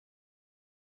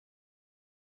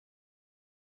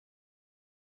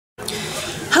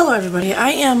Hello everybody,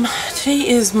 today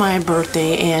is my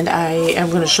birthday and I am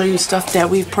going to show you stuff that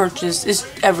we've purchased. It's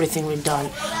everything we've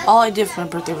done. All I did for my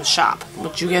birthday was shop,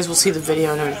 but you guys will see the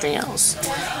video and everything else.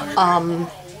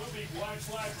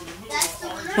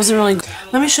 Wasn't really.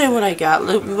 Let me show you what I got.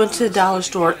 We went to the dollar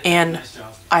store and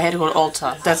I had to go to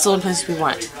Ulta. That's the only place we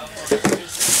went.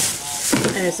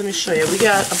 Anyways, let me show you. We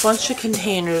got a bunch of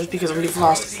containers because we've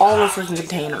lost all our freaking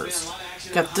containers.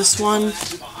 Got this one.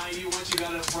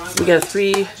 We got a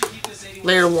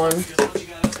 3-layer one,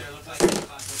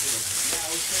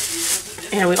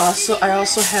 and I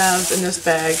also have in this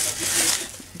bag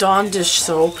Dawn dish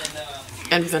soap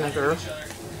and vinegar.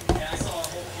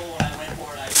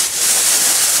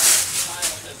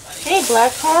 Hey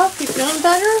Blackhawk, you feeling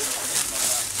better?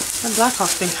 My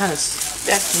Blackhawk's been kind of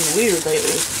acting weird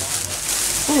lately.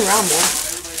 Move around more.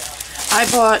 I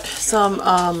bought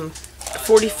some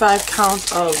 45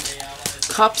 count of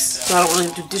cups, so I don't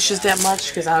really do dishes that much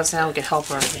because obviously I don't get help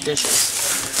around the dishes.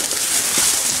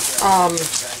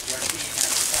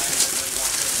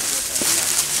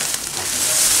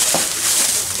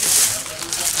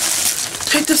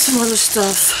 Picked up some other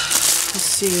stuff. Let's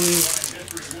see.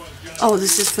 Oh,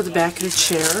 this is for the back of the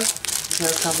chair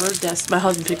cover. That's my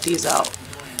husband picked these out.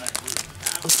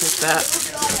 Looks like that.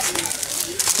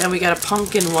 Then we got a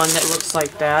pumpkin one that looks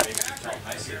like that.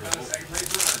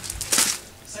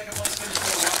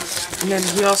 And then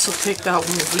we also picked out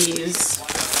one of these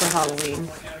for Halloween.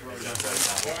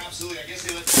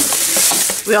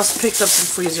 We also picked up some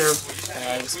freezer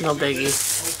bags, no biggie.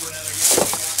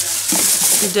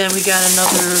 And then we got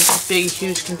another big,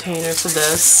 huge container for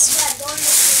this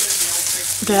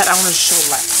that I want to show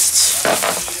last.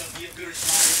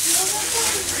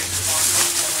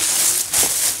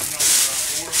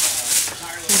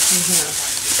 What's in here?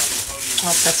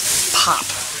 Oh, that's pop.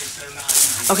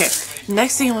 Okay.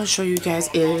 Next thing I want to show you guys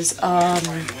is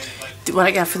what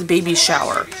I got for the baby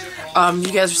shower.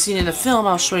 You guys were seeing in the film,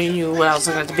 I was showing you what I was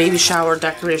looking at, the baby shower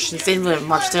decorations. They didn't really have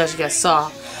much there, as you guys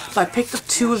saw. But I picked up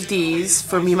 2 of these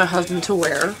for me and my husband to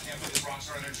wear.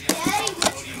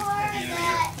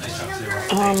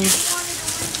 I need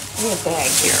a bag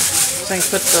here, so I can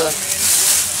put the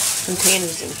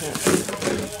containers in here.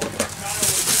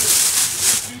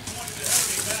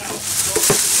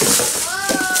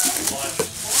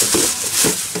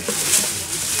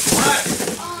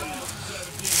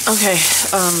 Okay,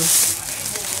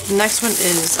 the next one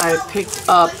is I picked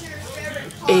up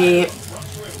a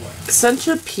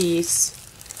centerpiece,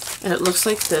 and it looks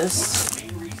like this.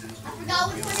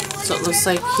 So it looks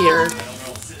like here,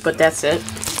 but that's it.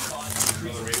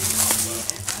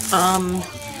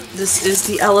 This is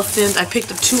the elephant. I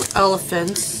picked up 2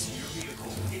 elephants.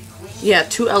 Yeah,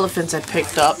 2 elephants I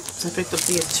picked up. So I picked up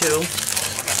these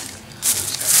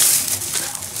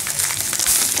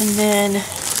 2. And then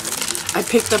I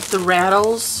picked up the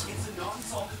rattles.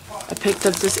 I picked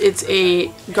up this, it's a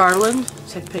garland,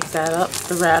 so I picked that up,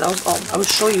 the rattles. Oh, I will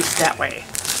show you that way.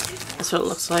 That's what it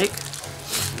looks like.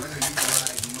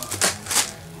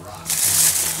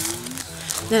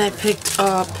 Then I picked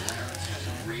up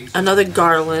another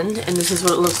garland, and this is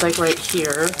what it looks like right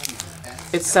here.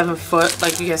 It's 7 foot,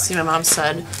 like you guys see my mom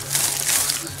said.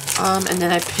 And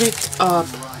then I picked up,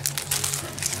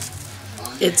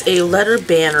 it's a letter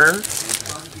banner.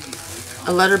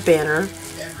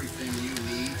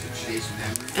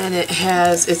 And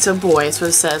it's a boy, that's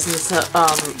what it says, and it's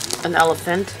an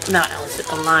elephant, not elephant,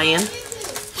 a lion.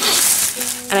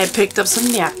 And I picked up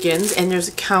some napkins, and there's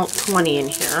a count 20 in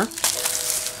here.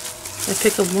 I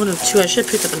picked up 1 of 2, I should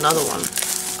pick up another one.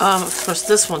 Of course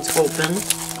this one's open.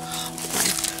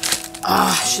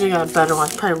 I should have got a better one,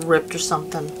 probably ripped or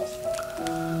something.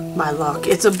 My luck.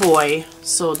 It's a boy,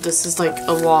 so this is like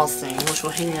a wall thing, which will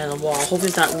hang on the wall. Hopefully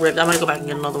it's not ripped. I might go back and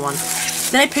get another one.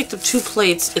 Then I picked up 2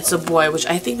 plates. It's a boy, which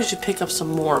I think we should pick up some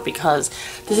more because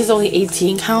this is only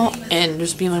 18 count, and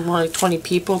there's being like more like 20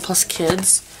 people plus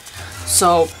kids.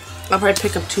 So I'll probably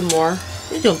pick up 2 more.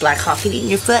 What are you doing, Blackhawk? You eating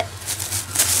your foot?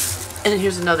 And then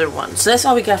here's another one. So that's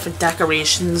all we got for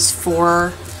decorations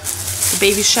for the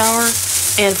baby shower.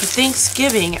 And for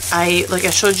Thanksgiving, like I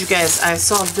showed you guys, I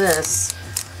saw this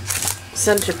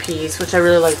centerpiece, which I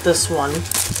really like this one.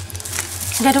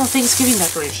 And I don't Thanksgiving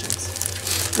decorations.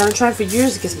 And I've been trying for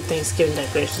years to get some Thanksgiving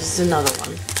decorations. This is another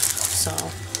one. So,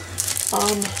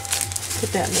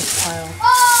 put that in this pile.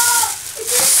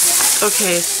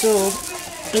 Okay, so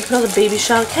let me put all the baby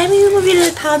shower. Can we move you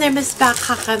to the pile there, Miss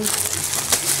Backhaken?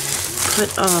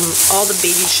 Put all the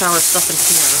baby shower stuff in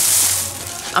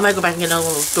here. I might go back and get another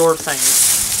one of those door things.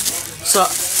 So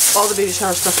all the baby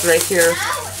shower stuff right here.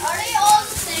 Are they all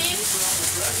the same?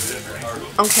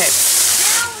 Okay.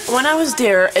 when I was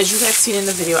there, as you guys seen in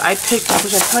the video, I picked up,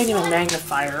 which I probably need a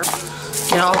magnifier.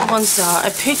 You know, all the ones I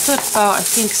picked up, I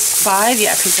think 5.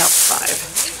 Yeah, I picked up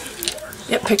 5.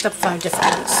 Yep, picked up 5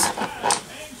 different ones.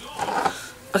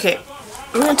 Okay,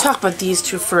 we're gonna talk about these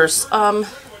two first. I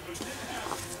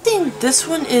think this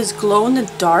one is glow in the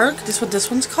dark. This is what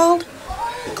this one's called,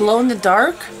 glow in the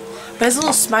dark. But it has a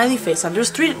little smiley face on.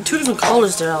 There's two different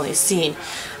colors that I've only seen,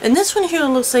 and this one here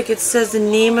looks like it says the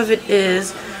name of it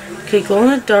is glow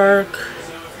in the dark.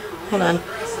 Hold on.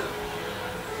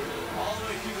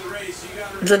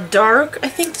 The Dark. I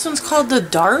think this one's called The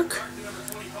Dark.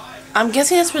 I'm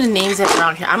guessing that's where the name's at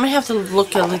around here. I'm gonna have to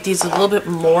look at these a little bit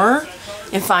more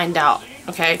and find out.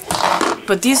 Okay,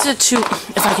 but these are the two.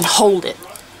 If I can hold it,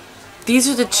 these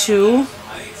are the two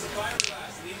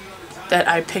that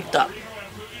I picked up.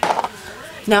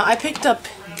 Now I picked up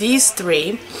these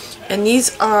 3, and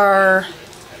these are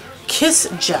Kiss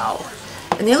Gel,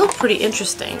 and they look pretty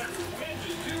interesting.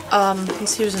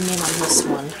 Let's see, there's a name on this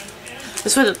one.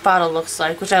 This is what the bottle looks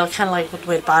like, which I kind of like the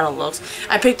way the bottle looks.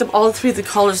 I picked up all 3 of the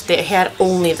colors they had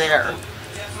only there.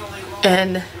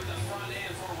 And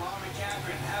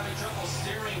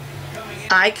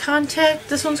Eye Contact,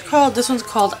 this one's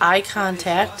called Eye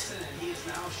Contact.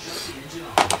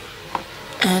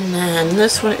 And then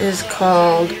this one is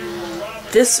called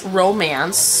This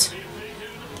Romance.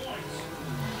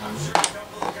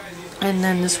 And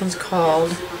then this one's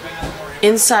called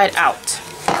Inside Out.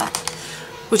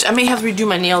 Which I may have to redo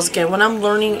my nails again. What I'm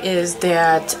learning is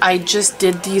that I just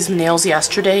did these nails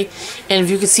yesterday, and if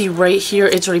you can see right here,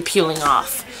 it's already peeling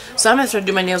off. So I'm gonna start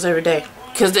doing my nails every day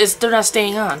because they're not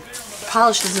staying on. The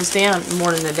polish doesn't stay on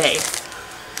more than a day.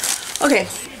 Okay,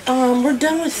 we're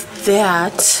done with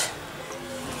that.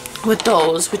 With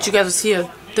those, which you guys will see a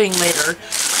thing later.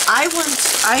 I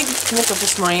woke up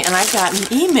this morning and I got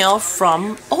an email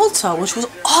from Ulta, which was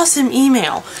an awesome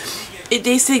email.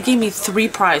 They said it gave me 3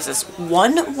 prizes.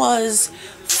 One was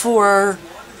for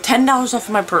 $10 off of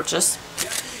my purchase.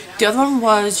 The other one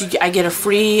was I get a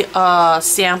free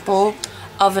sample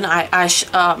of an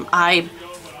eye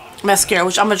mascara,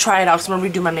 which I'm going to try it out because I'm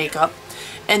going to redo my makeup.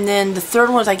 And then the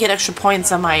third one is I get extra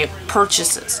points on my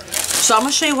purchases. So I'm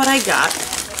going to show you what I got.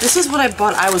 This is what I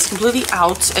bought. I was completely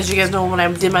out. As you guys know, when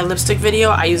I did my lipstick video,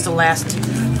 I used the last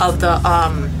of the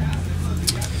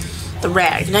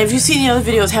rag. Now, if you've seen the other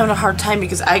videos, having a hard time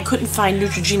because I couldn't find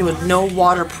Neutrogena with no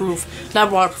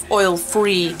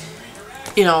oil-free,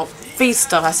 you know, face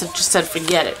stuff. I just said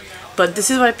forget it. But this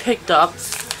is what I picked up.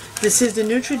 This is the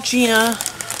Neutrogena.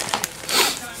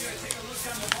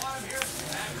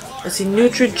 Let's see,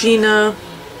 Neutrogena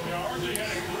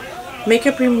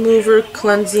Makeup Remover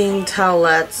Cleansing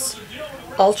Towelettes,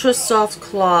 Ultra Soft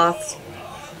Cloth.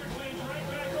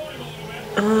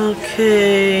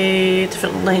 Okay,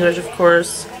 different language, of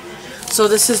course. So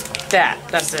this is that.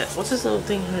 That's it. What's this little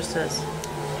thing here says?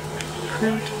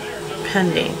 Print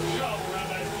pending.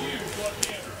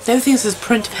 The other thing says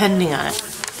print pending on it.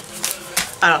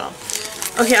 I don't know.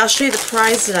 Okay, I'll show you the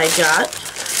prize that I got.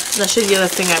 And I'll show you the other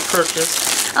thing I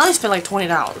purchased. I only spent like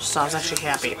 $20, so I was actually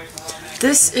happy.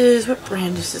 This is, what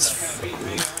brand is this from?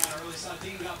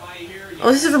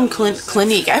 Oh, this is from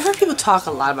Clinique. I've heard people talk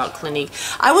a lot about Clinique.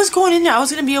 I was going in there, I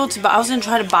was going to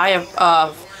try to buy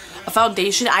a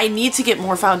foundation. I need to get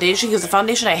more foundation because the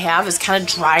foundation I have is kind of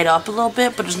dried up a little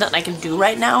bit, but there's nothing I can do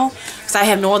right now because I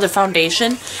have no other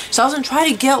foundation. So I was going to try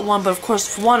to get one, but of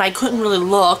course, for one, I couldn't really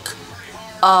look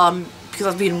because I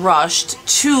was being rushed.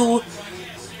 2,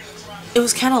 it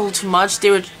was kind of a little too much.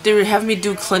 They were having me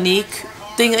do Clinique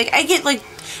thing. Like, I get, like,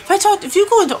 if you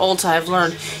go into Ulta, I've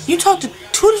learned, you talk to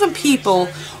 2 different people,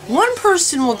 one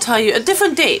person will tell you at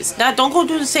different days. Now, don't go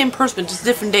do the same person, just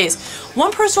different days.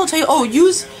 One person will tell you, oh,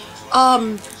 use,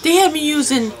 they had me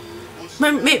using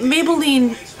my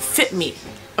Maybelline Fit Me.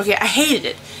 Okay, I hated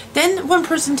it. Then one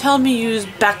person told me to use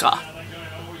Becca.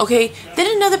 Okay, then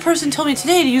another person told me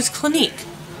today to use Clinique.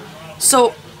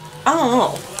 So, I don't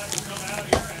know.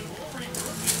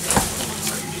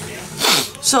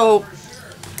 So,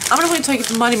 I'm gonna wait until I get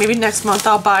the money. Maybe next month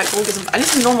I'll buy. Go get some. I need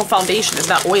some normal foundation. It's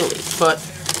not oily, but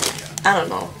I don't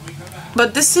know.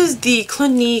 But this is the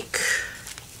Clinique.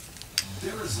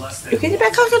 You can get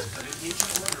back on it.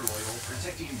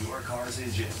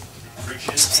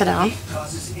 Sit down.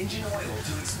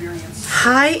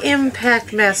 High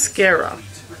Impact Mascara.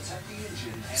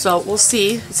 So we'll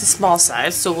see. It's a small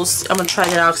size, so we'll see. I'm gonna try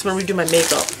it out because I'm gonna redo my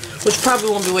makeup, which probably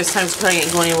won't be waste time because probably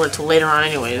ain't going anywhere until later on,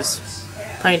 anyways.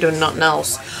 I ain't doing nothing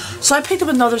else. So I picked up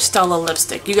another Stella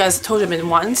lipstick. You guys told me I've been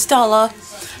wanting Stella.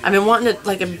 I've been wanting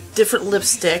like a different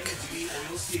lipstick.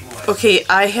 Okay,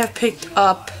 I have picked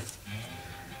up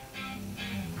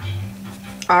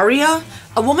Aria.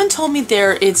 A woman told me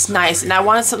there it's nice, and I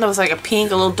wanted something that was like a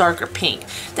pink, a little darker pink.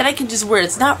 Then I can just wear it.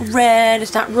 It's not red,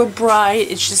 it's not real bright,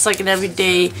 it's just like an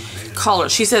everyday color.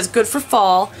 She says good for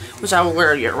fall, which I will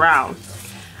wear year round.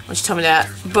 When she told me that,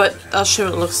 but I'll show you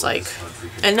what it looks like.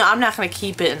 And no, I'm not going to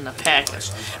keep it in the package.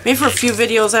 Maybe for a few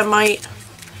videos I might,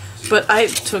 but I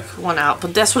took one out.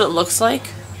 But that's what it looks like.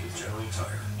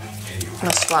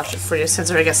 I'll swatch it for you since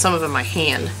I already got some of it in my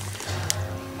hand.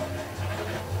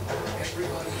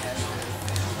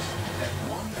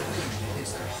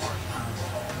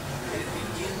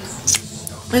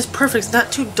 It's perfect. It's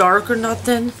not too dark or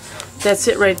nothing. That's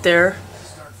it right there.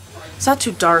 It's not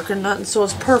too dark or nothing, so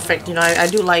it's perfect. You know, I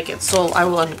do like it, so I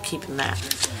will end up keeping that.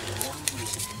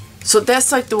 So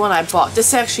that's like the one I bought.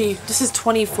 This is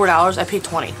 $24. I paid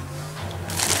 $20.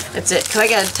 That's it, because I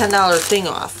got a $10 thing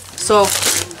off. So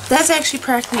that's actually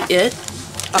practically it.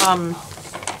 I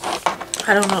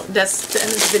don't know. That's the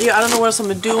end of the video. I don't know what else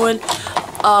I'm doing.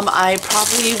 I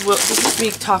probably will, this is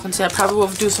me talking to you, I probably will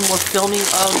do some more filming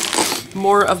of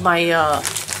more of my,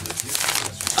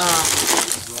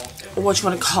 what you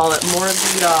want to call it, more of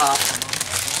the,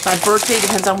 my birthday,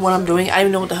 depends on what I'm doing. I don't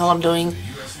even know what the hell I'm doing.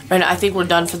 Right now, I think we're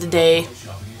done for the day.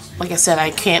 Like I said, I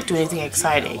can't do anything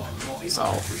exciting, so.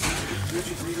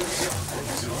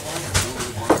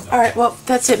 Alright, well,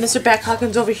 that's it. Mr. Back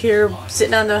Hawkins over here,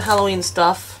 sitting on the Halloween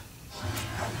stuff.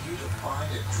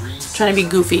 Trying to be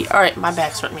goofy. Alright, my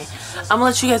back's hurting me. I'm gonna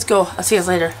let you guys go. I'll see you guys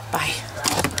later. Bye.